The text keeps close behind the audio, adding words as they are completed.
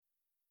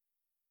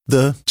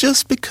The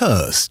just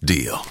because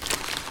deal.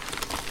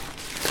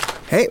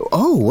 Hey,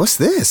 what's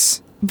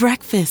this?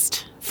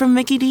 Breakfast from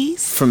Mickey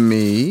D's. From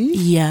me?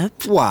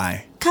 Yep.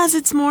 Why? 'Cause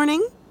it's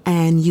morning,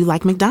 and you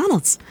like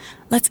McDonald's.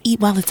 Let's eat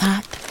while it's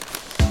hot.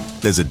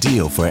 There's a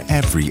deal for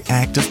every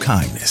act of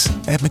kindness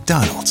at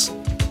McDonald's.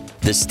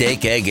 The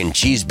steak, egg, and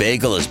cheese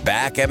bagel is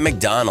back at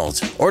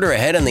McDonald's. Order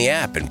ahead on the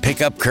app and pick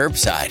up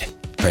curbside.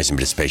 Price and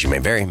participation may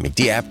vary.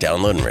 McD app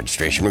download and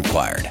registration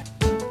required.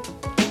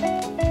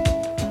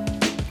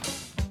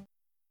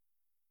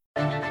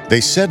 They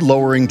said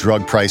lowering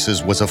drug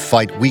prices was a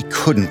fight we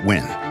couldn't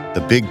win.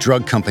 The big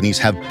drug companies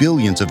have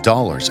billions of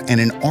dollars and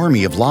an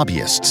army of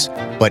lobbyists.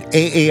 But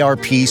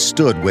AARP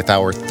stood with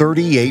our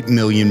 38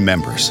 million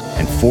members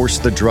and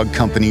forced the drug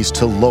companies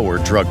to lower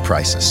drug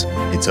prices.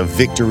 It's a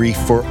victory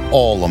for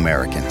all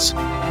Americans.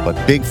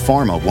 But Big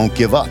Pharma won't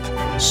give up,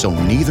 so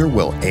neither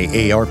will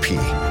AARP.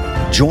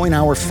 Join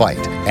our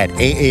fight at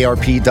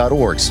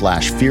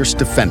aarp.org/fierce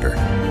defender.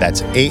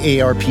 That's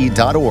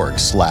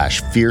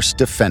aarp.org/fierce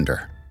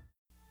defender.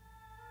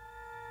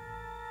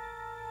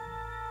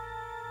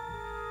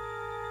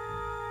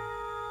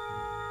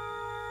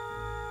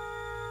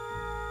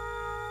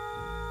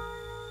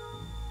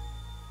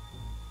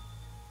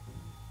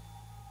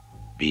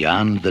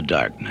 Beyond the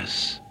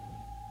darkness,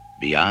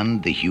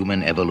 beyond the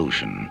human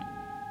evolution,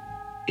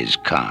 is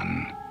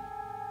Khan,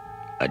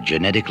 a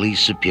genetically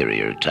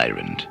superior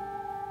tyrant.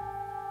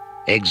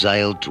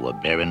 Exiled to a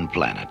barren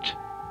planet,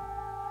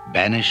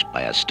 banished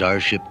by a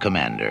starship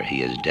commander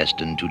he is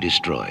destined to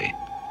destroy.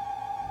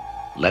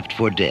 Left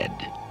for dead,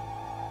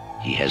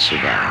 he has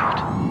survived.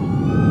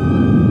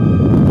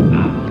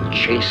 I'll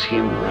chase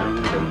him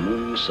round the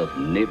moons of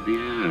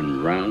Nibia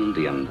and round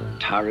the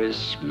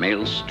Antares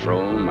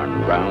maelstrom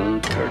and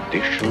round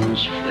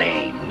perdition's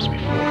flames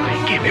before I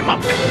give him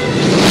up.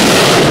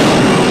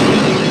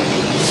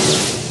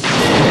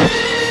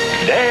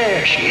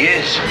 There she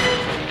is.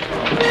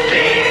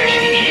 There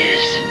she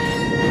is.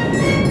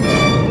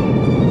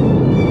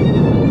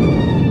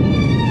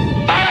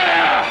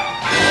 Ah!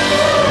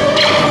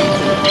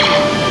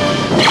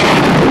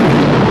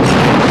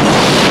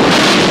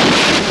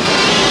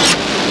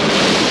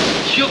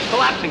 Shield's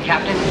collapsing,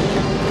 Captain.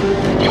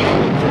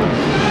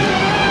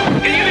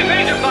 Can you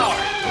evade their power?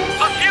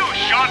 A few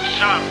shots,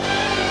 sir.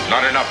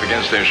 Not enough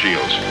against their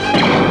shields.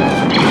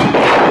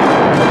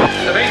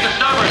 The base is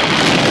stubborn.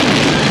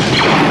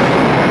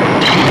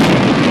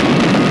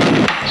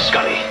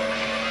 Scully,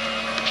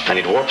 I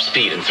need warp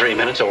speed in 3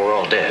 minutes or we're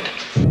all dead.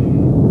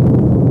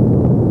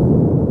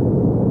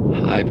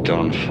 I've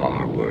done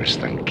far worse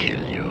than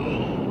kill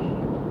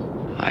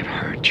you. I've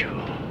hurt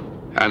you.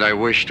 And I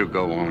wish to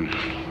go on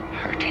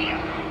hurting you.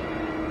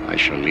 I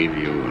shall leave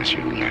you as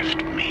you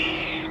left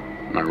me,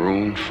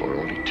 marooned for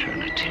all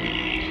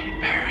eternity,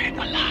 buried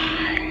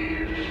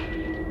alive,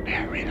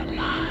 buried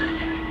alive.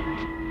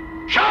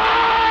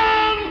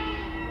 Sean!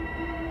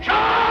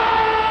 Sean!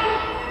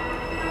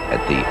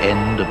 At the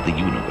end of the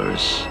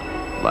universe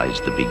lies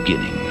the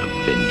beginning of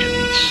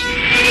vengeance.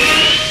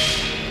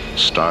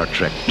 Star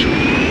Trek II,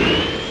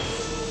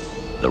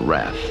 The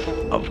Wrath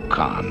of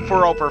Khan.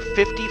 For over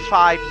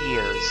 55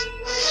 years,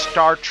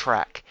 Star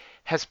Trek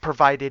has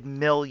provided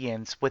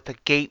millions with a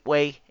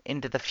gateway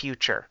into the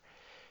future,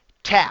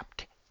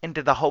 tapped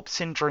into the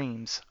hopes and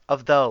dreams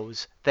of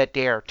those that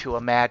dare to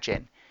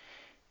imagine.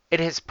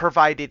 It has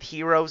provided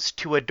heroes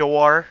to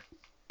adore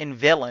and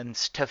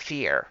villains to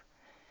fear.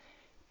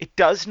 It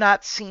does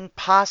not seem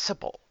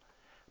possible,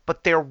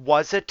 but there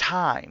was a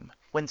time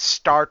when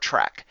Star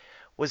Trek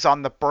was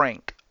on the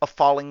brink of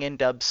falling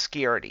into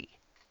obscurity.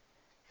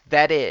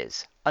 That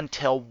is,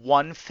 until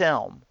one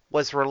film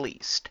was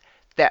released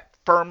that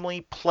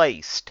firmly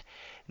placed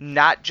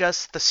not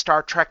just the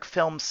Star Trek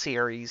film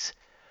series,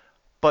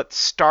 but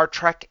Star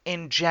Trek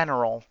in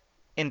general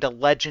into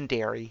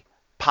legendary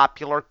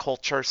popular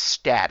culture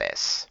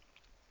status.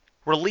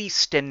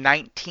 Released in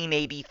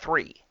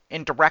 1983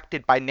 and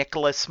directed by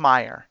Nicholas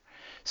Meyer,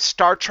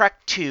 Star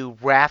Trek II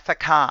Wrath of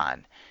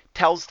Khan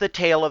tells the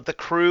tale of the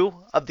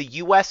crew of the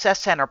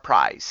USS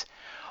Enterprise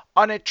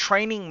on a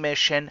training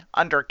mission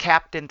under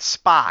Captain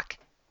Spock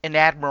and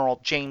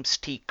Admiral James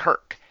T.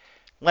 Kirk,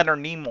 Leonard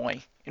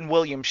Nimoy, and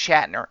William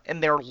Shatner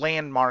in their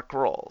landmark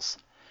roles.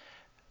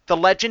 The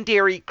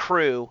legendary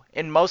crew,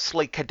 and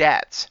mostly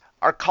cadets,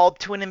 are called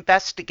to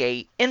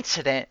investigate an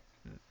incident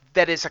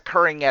that is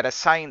occurring at a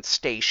science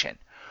station,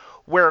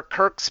 where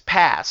Kirk's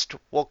past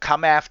will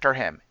come after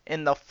him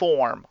in the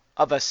form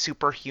of a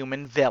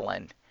superhuman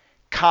villain,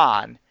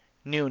 Khan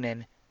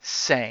Noonan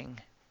Singh.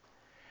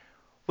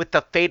 With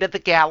the fate of the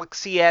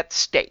galaxy at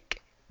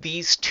stake,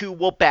 these two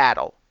will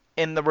battle,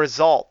 and the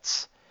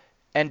results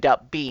end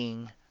up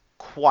being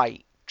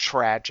quite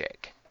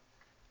tragic.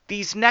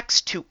 These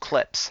next two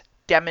clips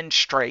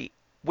demonstrate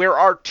where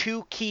our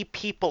two key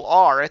people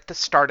are at the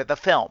start of the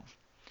film.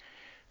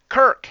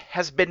 Kirk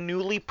has been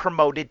newly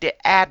promoted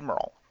to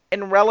Admiral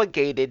and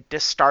relegated to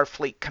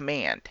Starfleet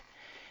Command.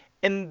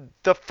 In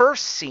the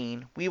first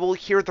scene, we will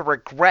hear the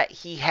regret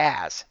he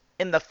has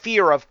and the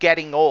fear of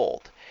getting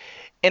old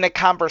in a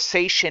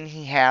conversation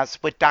he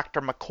has with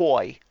Dr.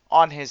 McCoy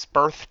on his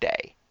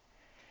birthday.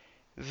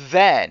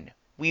 Then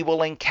we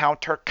will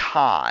encounter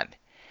Khan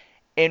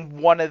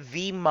in one of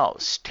the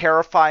most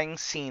terrifying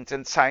scenes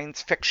in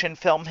science fiction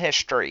film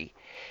history.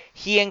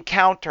 He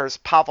encounters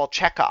Pavel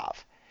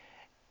Chekhov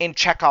in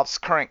Chekhov's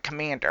current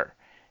commander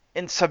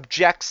and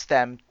subjects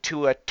them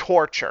to a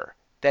torture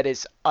that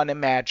is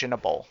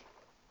unimaginable.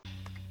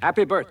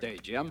 Happy birthday,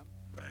 Jim.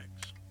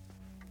 Thanks.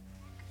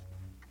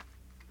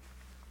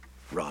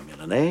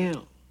 Romulan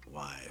ale.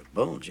 Why,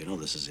 Bones, you know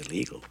this is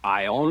illegal.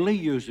 I only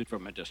use it for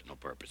medicinal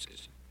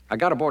purposes. I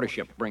got a border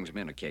ship that brings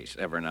me in a case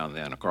every now and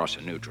then across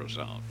the neutral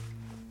zone.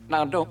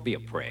 Now, don't be a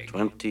prig.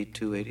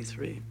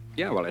 2283.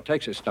 Yeah, well, it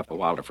takes this stuff a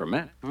while to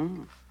ferment.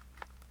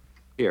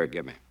 Here,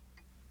 give me.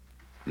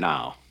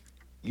 Now,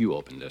 you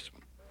open this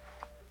one.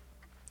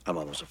 I'm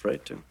almost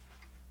afraid to.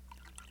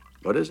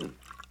 What is it?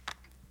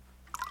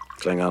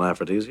 Klingon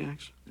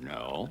aphrodisiacs?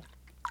 No.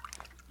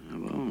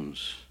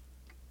 Bones.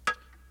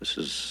 This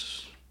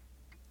is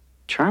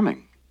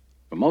charming.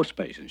 For most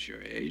patients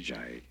your age,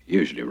 I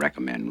usually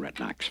recommend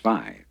Retinox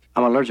 5.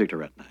 I'm allergic to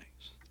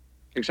retinox.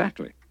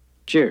 Exactly.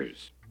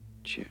 Cheers.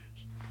 Cheers.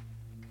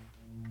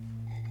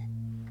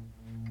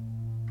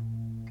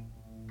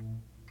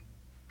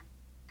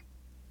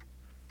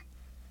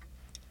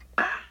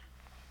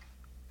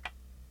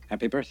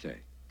 Happy birthday.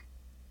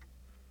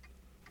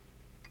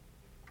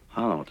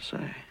 I don't know what to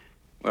say.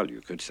 Well,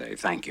 you could say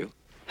thank you.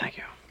 Thank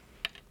you.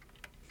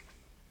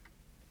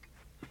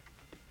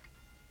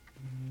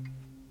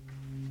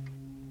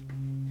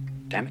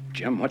 Damn it,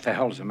 Jim, what the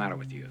hell's the matter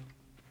with you?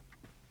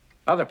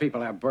 Other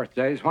people have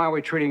birthdays. Why are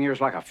we treating yours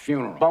like a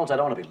funeral? Bones, I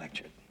don't want to be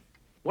lectured.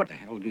 What the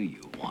hell do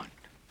you want?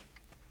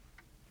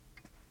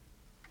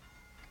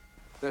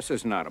 This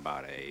is not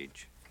about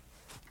age.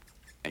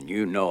 And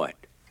you know it.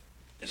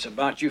 It's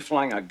about you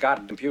flying a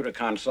god computer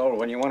console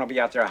when you want to be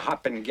out there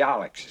hopping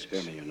galaxies.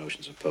 Spare me your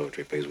notions of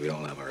poetry, please. We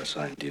all have our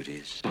assigned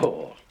duties.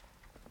 Bull.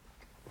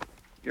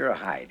 You're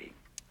hiding.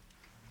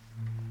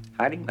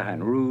 Hiding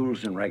behind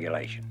rules and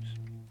regulations.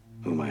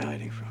 Who am I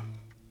hiding from?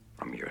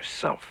 From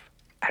yourself,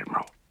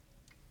 Admiral.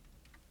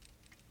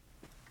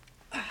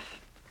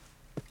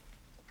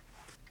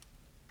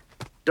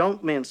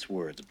 Don't mince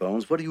words,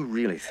 Bones. What do you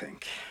really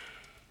think?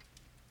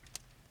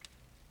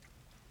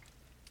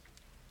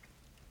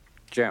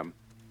 Jim,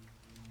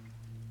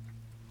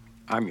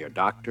 I'm your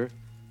doctor,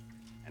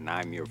 and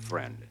I'm your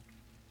friend.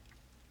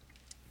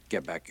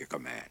 Get back your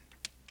command.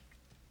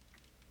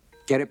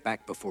 Get it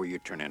back before you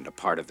turn into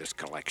part of this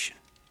collection.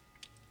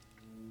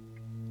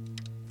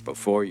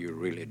 Before you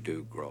really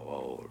do grow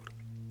old.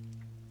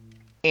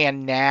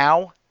 And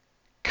now,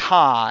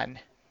 Khan.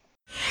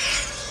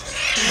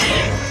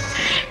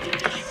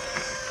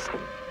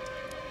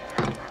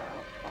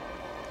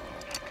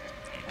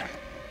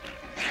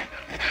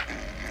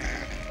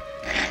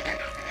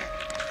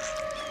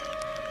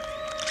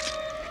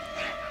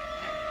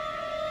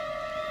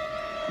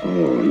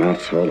 Oh,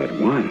 not all at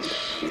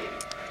once.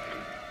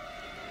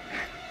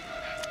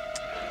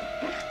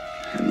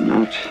 And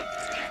not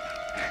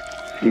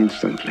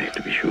instantly,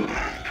 to be sure.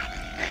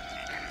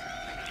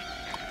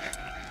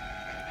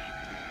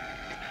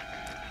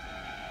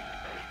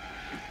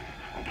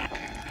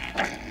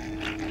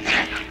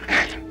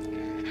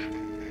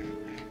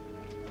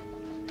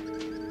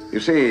 You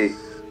see,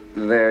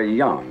 their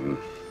young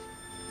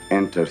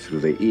enter through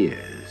the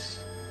ears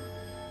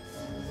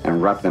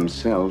and wrap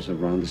themselves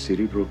around the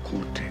cerebral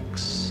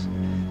cortex.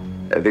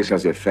 This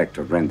has the effect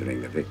of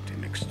rendering the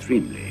victim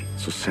extremely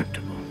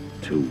susceptible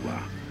to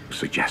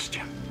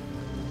suggestion.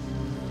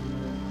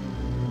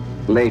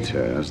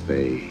 Later, as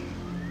they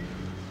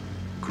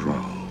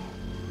grow,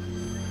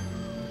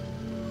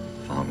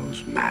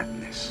 follows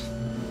madness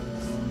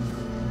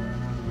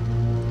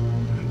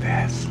and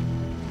death.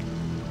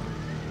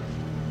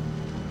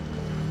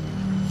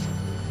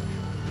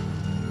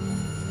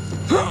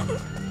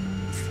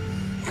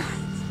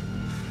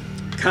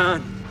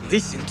 Khan,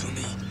 listen to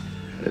me.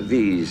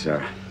 These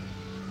are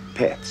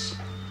pets,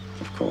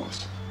 of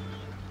course.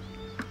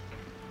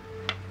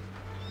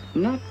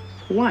 Not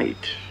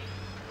quite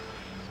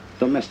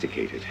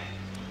domesticated.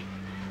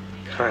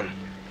 Khan,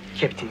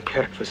 Captain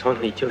Kirk was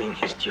only doing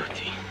his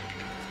duty.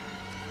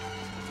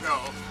 No.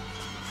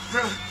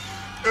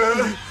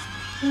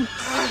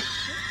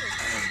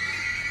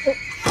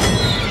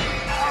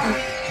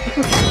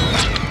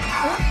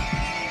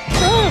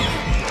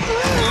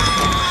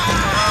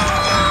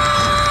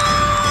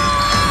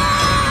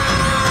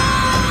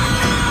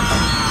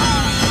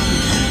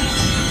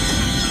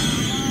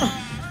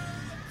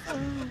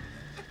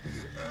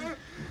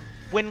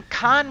 When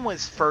Khan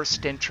was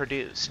first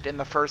introduced in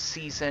the first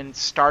season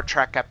Star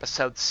Trek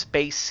episode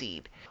Space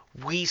Seed,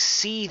 we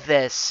see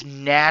this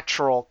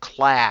natural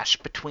clash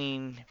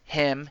between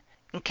him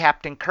and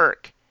Captain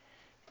Kirk.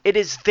 It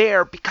is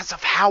there because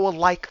of how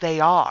alike they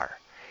are.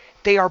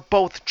 They are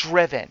both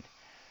driven,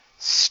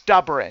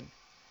 stubborn,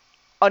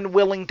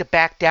 unwilling to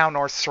back down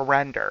or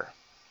surrender.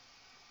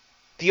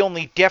 The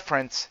only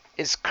difference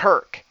is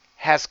Kirk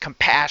has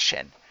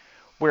compassion,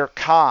 where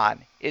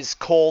Khan is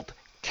cold,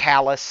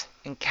 callous,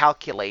 and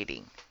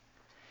calculating.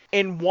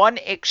 In one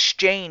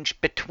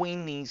exchange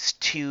between these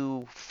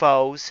two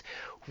foes,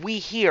 we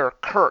hear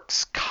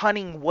Kirk's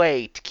cunning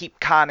way to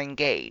keep Khan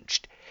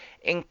engaged,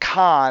 and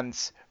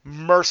Khan's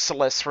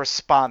merciless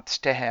response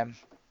to him.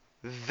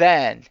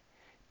 Then,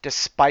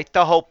 despite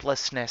the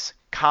hopelessness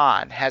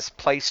Khan has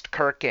placed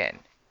Kirk in,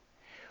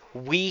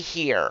 we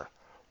hear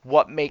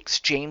what makes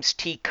James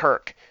T.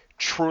 Kirk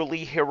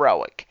truly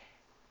heroic,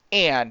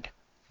 and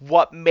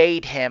what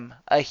made him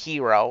a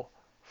hero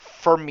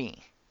for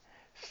me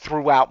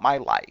throughout my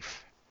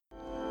life.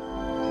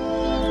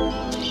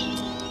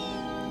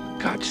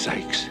 God's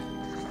sakes.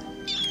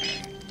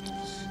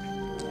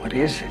 What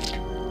is it?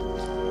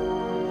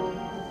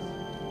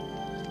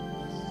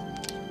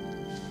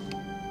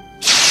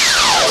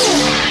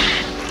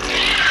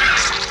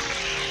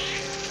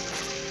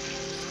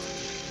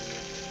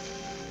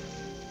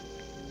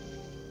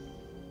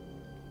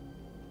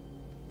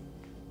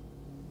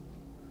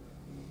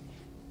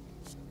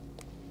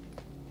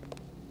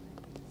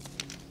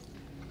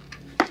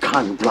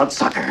 Con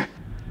bloodsucker.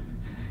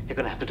 You're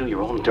gonna have to do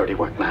your own dirty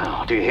work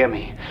now. Do you hear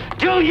me?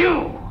 Do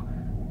you?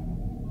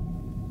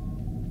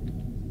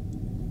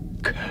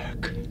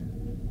 Kirk.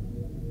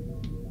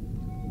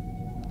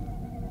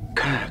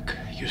 Kirk,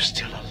 you're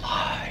still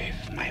alive,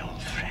 my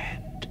old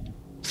friend.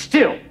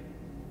 Still,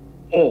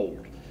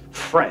 old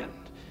friend.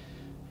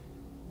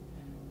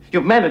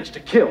 You've managed to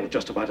kill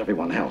just about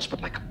everyone else,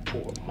 but like a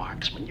poor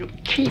marksman, you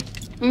keep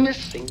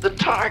missing the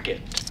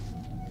target.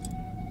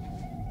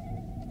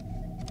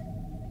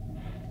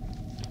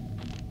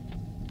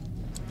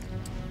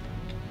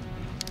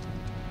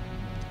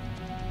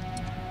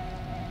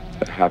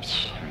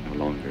 Perhaps I no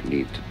longer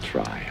need to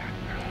try.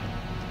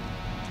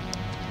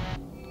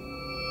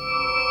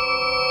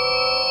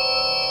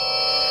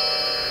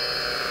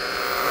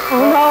 Oh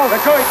no!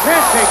 Let go, he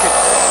can't take it!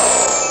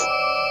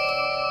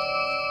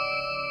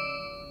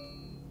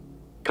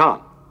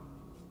 Khan.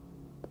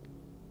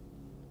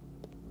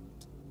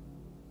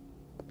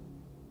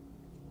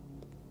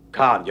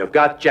 Khan, you've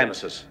got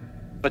Genesis,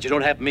 but you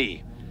don't have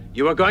me.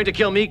 You are going to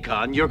kill me,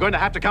 Khan. You're going to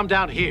have to come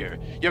down here.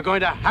 You're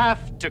going to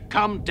have to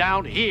come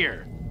down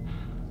here.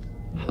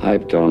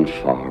 I've done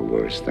far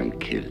worse than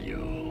kill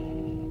you.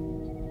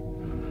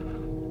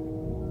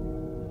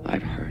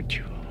 I've hurt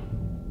you.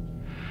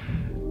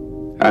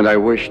 And I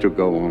wish to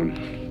go on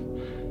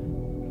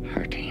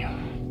hurting you.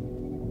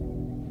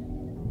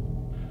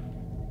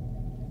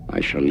 I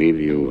shall leave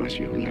you as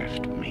you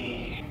left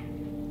me,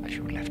 as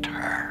you left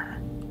her,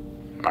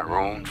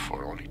 marooned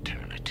for all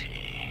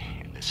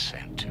eternity in the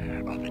center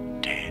of a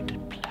dead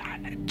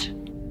planet.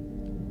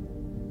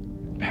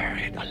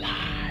 Buried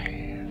alive.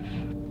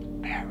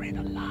 Buried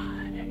alive.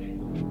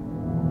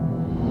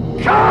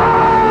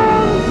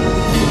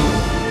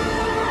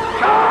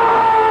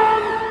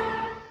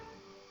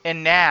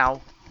 And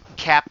now,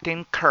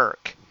 Captain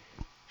Kirk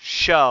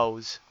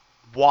shows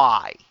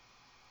why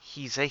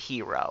he's a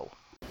hero.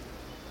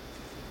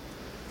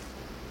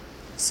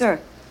 Sir,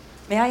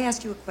 may I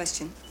ask you a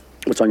question?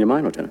 What's on your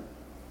mind, Lieutenant?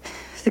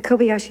 The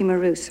Kobayashi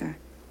Maru, sir.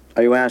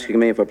 Are you asking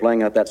me if we're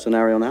playing out that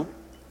scenario now?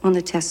 On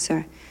the test,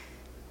 sir.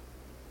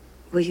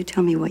 Will you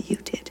tell me what you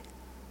did?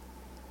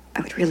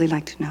 I would really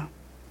like to know.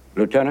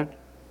 Lieutenant,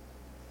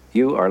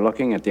 you are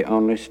looking at the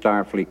only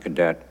Starfleet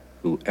cadet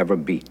who ever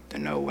beat the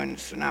no-win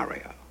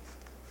scenario.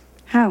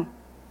 How?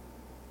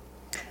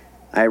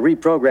 I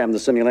reprogrammed the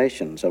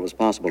simulation so it was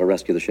possible to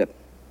rescue the ship.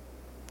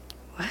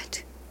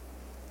 What?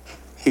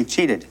 He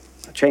cheated.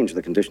 I changed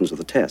the conditions of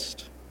the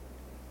test.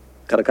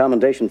 Got a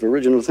commendation for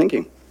original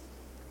thinking.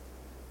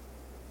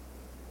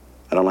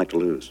 I don't like to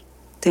lose.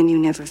 Then you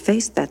never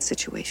faced that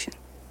situation.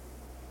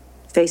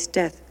 Faced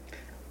death.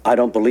 I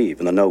don't believe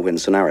in the no-win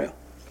scenario.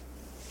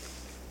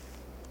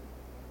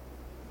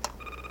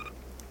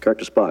 Kirk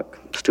to Spock.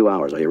 It's 2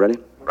 hours. Are you ready?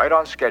 Right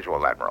on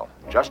schedule, Admiral.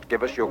 Just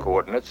give us your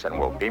coordinates and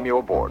we'll beam you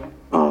aboard.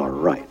 All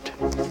right.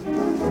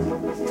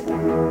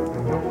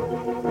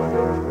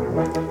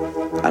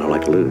 I don't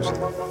like to lose.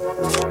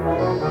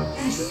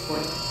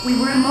 We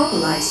were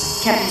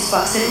immobilized. Captain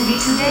Spock said it would be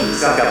 2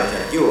 days.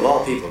 Captain, you of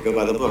all people go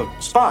by the book.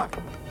 Spock!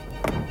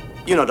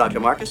 You know Dr.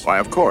 Marcus? Why,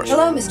 of course.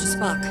 Hello, Mr.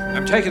 Spock.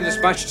 I'm taking this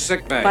bunch to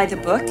sick bay. By the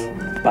book?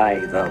 By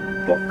the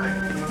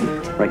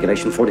book.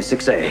 Regulation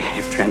 46A.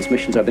 If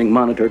transmissions are being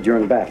monitored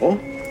during battle...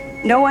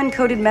 No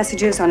uncoded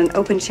messages on an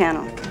open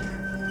channel.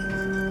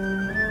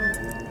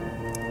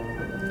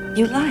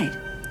 You lied.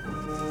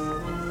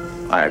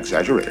 I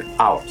exaggerated.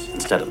 Hours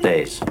instead of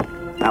days.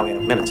 Now we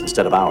have minutes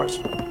instead of hours.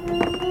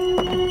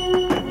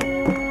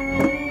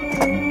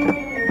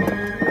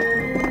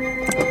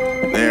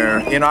 They're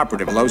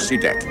inoperative, low sea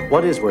deck.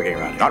 What is working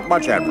around here? Not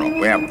much, Admiral.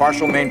 We have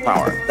partial main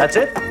power. That's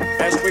it?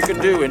 Best we can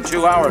do in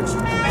 2 hours.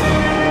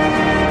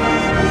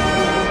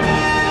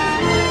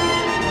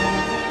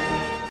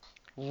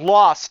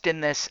 Lost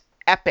in this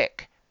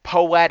epic,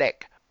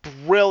 poetic,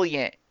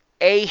 brilliant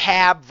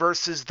Ahab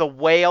versus the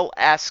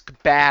whale-esque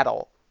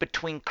battle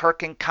between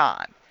Kirk and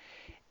Khan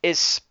is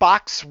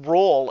Spock's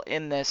role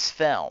in this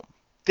film.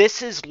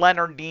 This is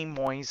Leonard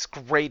Nimoy's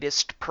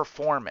greatest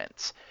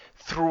performance.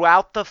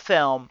 Throughout the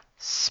film,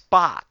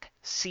 Spock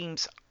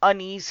seems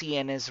uneasy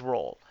in his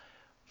role,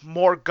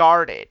 more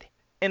guarded.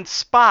 And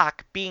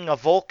Spock, being a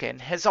Vulcan,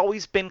 has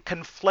always been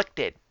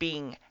conflicted,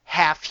 being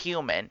half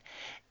human,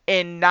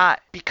 and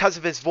not, because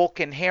of his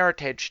Vulcan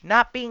heritage,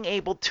 not being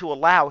able to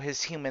allow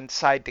his human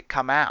side to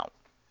come out.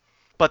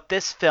 But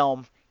this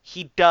film,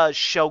 he does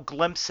show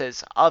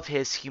glimpses of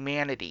his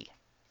humanity.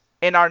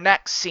 In our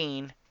next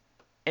scene,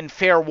 and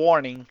fair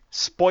warning,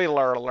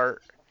 spoiler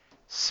alert,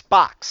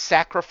 Spock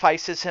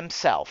sacrifices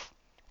himself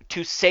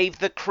to save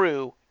the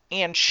crew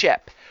and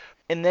ship.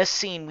 In this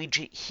scene, we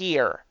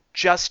hear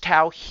just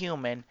how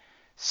human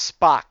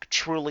Spock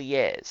truly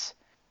is,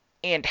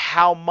 and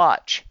how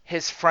much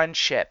his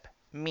friendship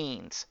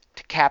means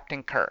to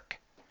Captain Kirk.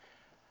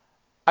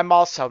 I'm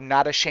also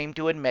not ashamed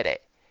to admit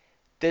it.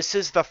 This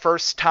is the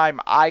first time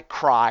I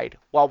cried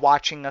while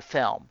watching a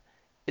film,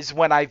 is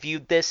when I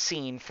viewed this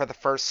scene for the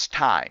first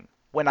time,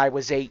 when I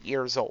was 8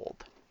 years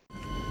old.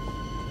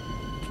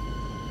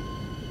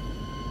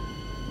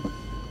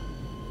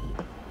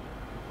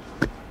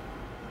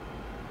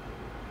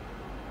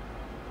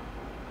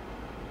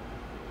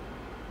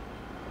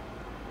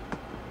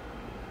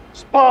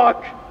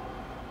 Spock!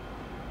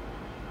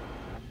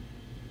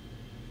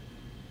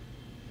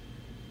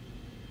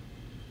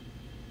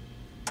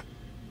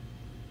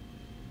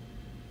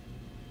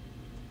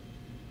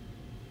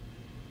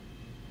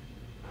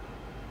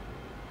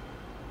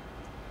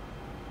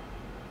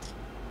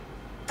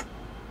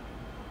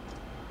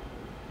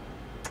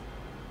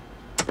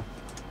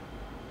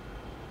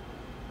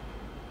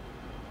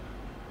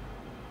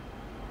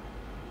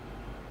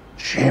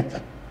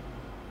 Ship?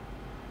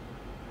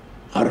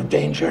 Out of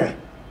danger?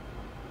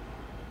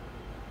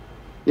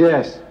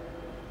 Yes.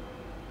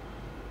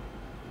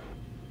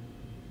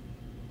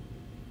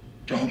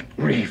 Don't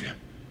grieve,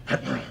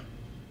 Admiral.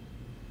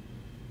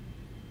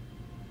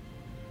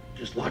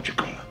 It is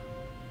logical.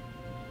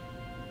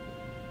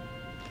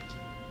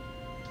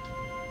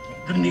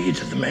 The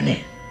needs of the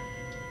many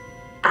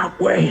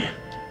outweigh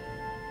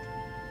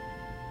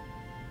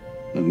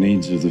The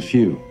needs of the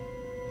few.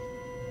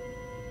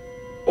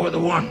 or the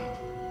one.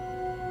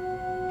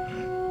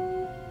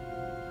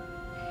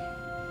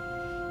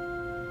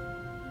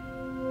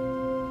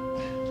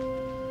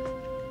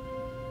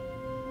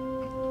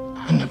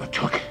 I never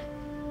took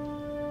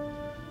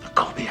the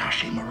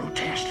Kobayashi Maru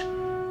test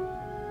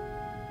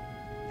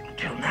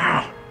until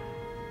now.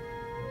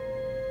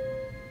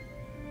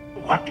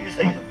 What do you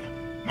think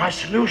of my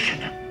solution?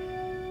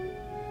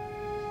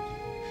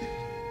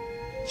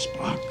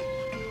 Spock.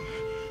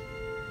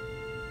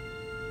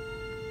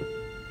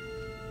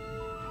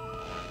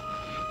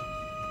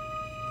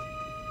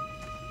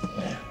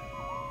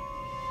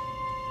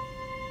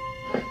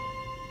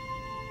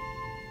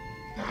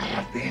 I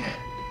have been,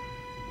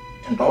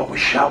 and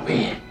always shall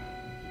be,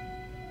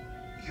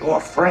 your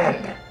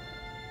friend.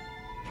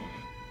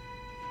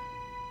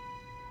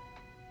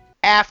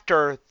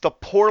 After the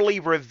poorly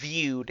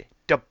reviewed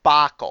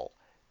debacle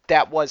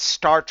that was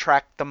Star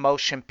Trek the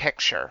Motion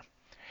Picture,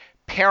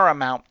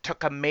 Paramount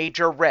took a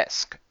major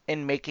risk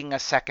in making a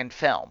second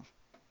film.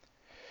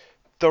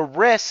 The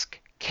risk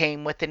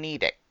came with an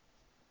edict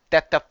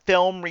that the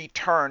film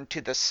return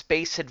to the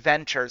space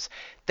adventures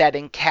that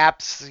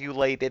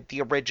encapsulated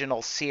the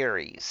original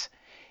series.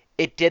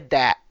 It did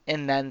that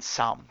and then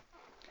some.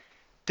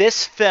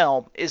 This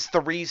film is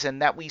the reason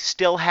that we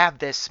still have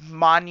this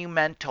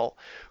monumental,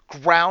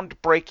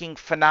 groundbreaking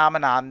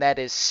phenomenon that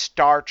is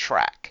Star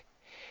Trek.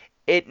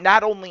 It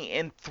not only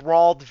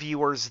enthralled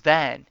viewers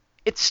then,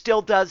 it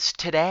still does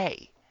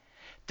today.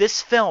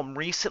 This film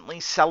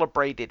recently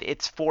celebrated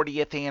its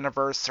 40th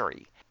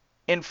anniversary,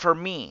 and for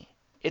me,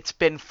 it's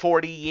been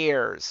 40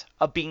 years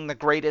of being the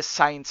greatest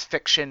science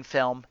fiction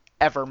film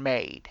ever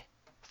made.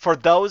 For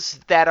those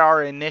that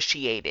are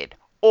initiated,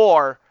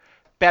 or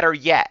better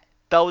yet,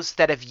 those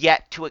that have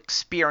yet to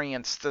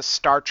experience the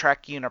Star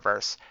Trek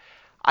universe,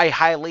 I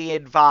highly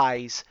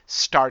advise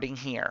starting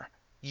here.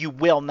 You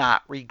will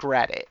not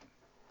regret it.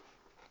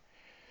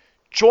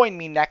 Join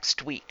me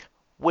next week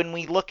when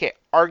we look at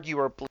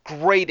arguably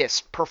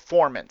greatest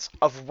performance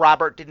of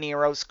Robert De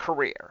Niro's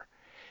career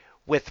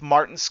with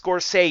Martin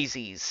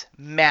Scorsese's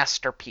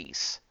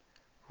masterpiece,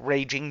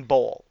 Raging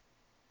Bull.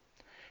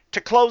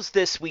 To close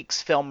this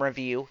week's film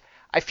review,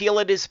 I feel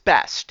it is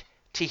best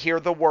to hear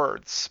the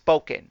words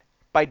spoken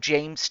by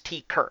James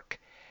T. Kirk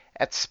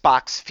at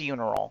Spock's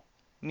funeral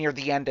near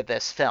the end of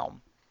this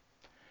film.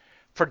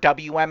 For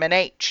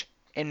WMNH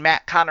and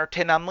Matt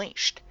Connarton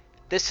Unleashed,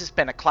 this has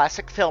been a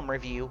classic film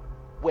review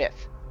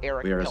with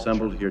Erich. We are Pilcher.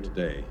 assembled here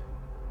today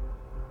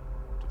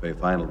to pay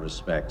final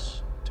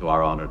respects to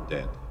our honored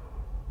dead.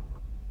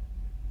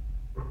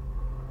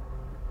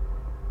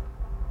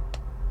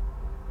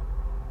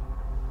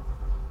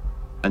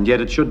 And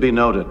yet it should be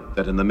noted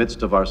that in the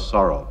midst of our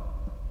sorrow,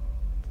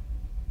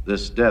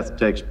 this death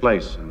takes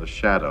place in the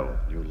shadow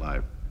of new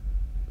life,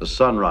 the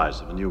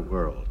sunrise of a new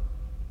world,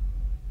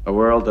 a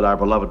world that our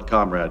beloved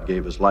comrade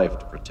gave his life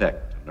to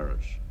protect and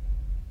nourish.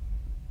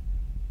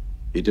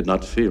 He did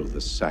not feel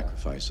this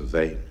sacrifice a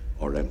vain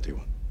or empty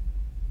one,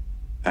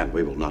 and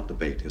we will not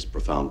debate his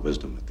profound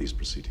wisdom at these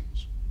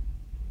proceedings.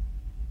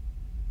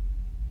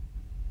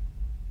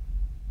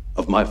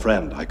 my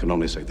friend, I can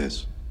only say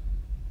this.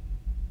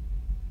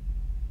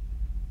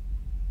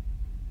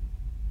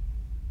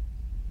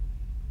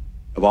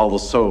 Of all the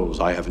souls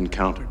I have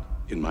encountered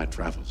in my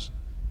travels,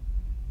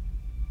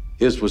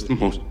 his was the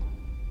most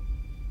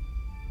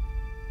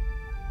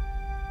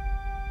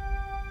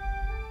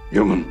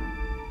human.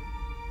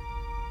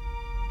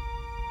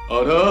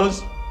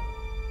 Others.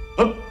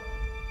 Up.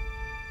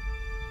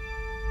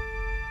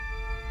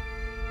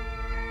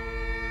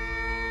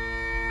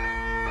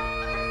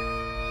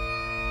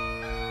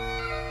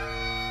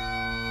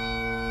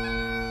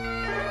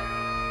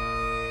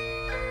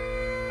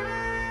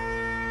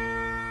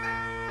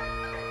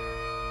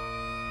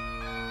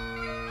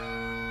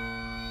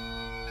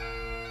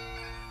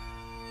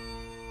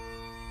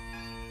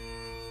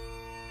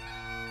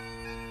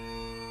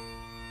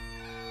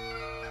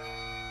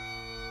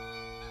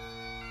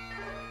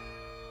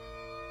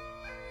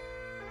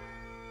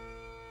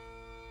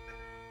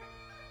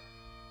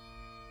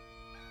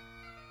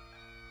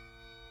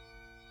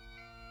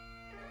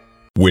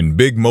 When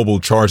Big Mobile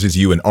charges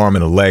you an arm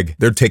and a leg,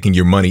 they're taking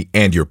your money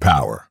and your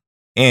power.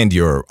 And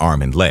your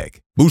arm and leg.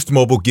 Boost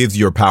Mobile gives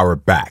your power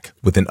back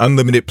with an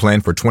unlimited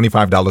plan for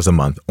 $25 a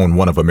month on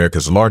one of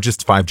America's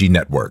largest 5G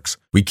networks.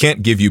 We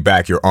can't give you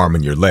back your arm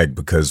and your leg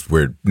because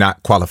we're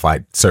not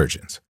qualified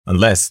surgeons.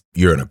 Unless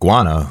you're an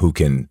iguana who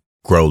can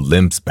grow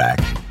limbs back.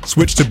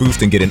 Switch to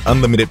Boost and get an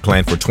unlimited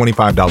plan for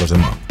 $25 a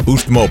month.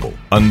 Boost Mobile.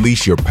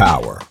 Unleash your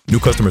power. New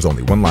customers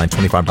only. One line,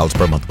 $25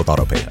 per month with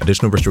autopay.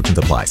 Additional restrictions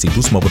apply. See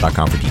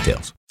boostmobile.com for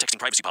details. Texting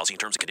privacy policy and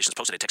terms and conditions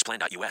posted at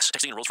textplan.us.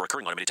 Texting enrolls for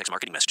recurring automated text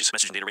marketing messages.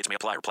 Message and data rates may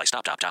apply. Reply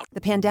stop to opt out.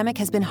 The pandemic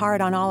has been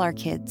hard on all our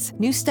kids.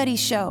 New studies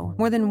show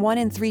more than 1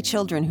 in 3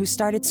 children who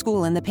started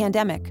school in the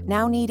pandemic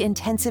now need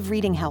intensive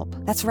reading help.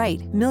 That's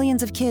right.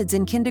 Millions of kids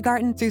in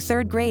kindergarten through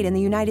 3rd grade in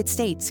the United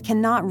States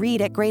cannot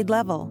read at grade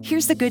level.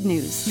 Here's the good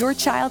news. Your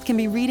child can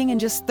be reading in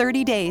just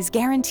 30 days,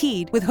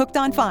 guaranteed, with Hooked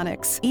on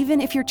Phonics.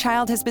 Even if your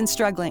child has been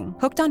struggling,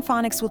 Hooked on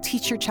Phonics will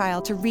teach your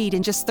child to read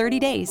in just 30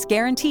 days,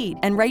 guaranteed.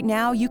 And right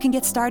now, you can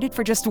get started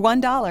for just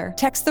 $1.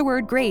 Text the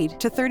word GRADE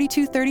to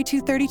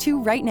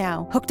 323232 right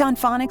now. Hooked on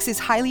Phonics is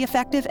highly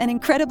effective and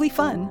incredibly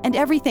fun. And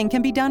everything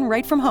can be done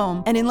right from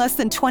home and in less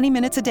than 20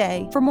 minutes a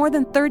day. For more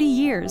than 30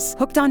 years,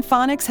 Hooked on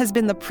Phonics has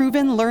been the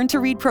proven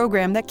learn-to-read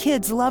program that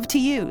kids love to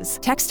use.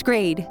 Text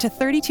GRADE to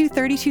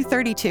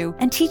 323232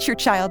 and teach your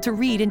child to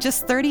read in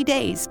just 30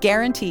 days,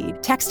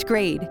 guaranteed. Text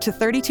GRADE to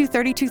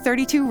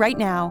 323232 right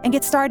now and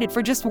get started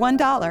for just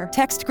 $1.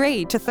 Text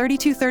GRADE to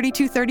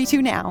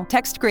 323232 now.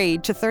 Text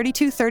GRADE to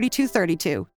 323232.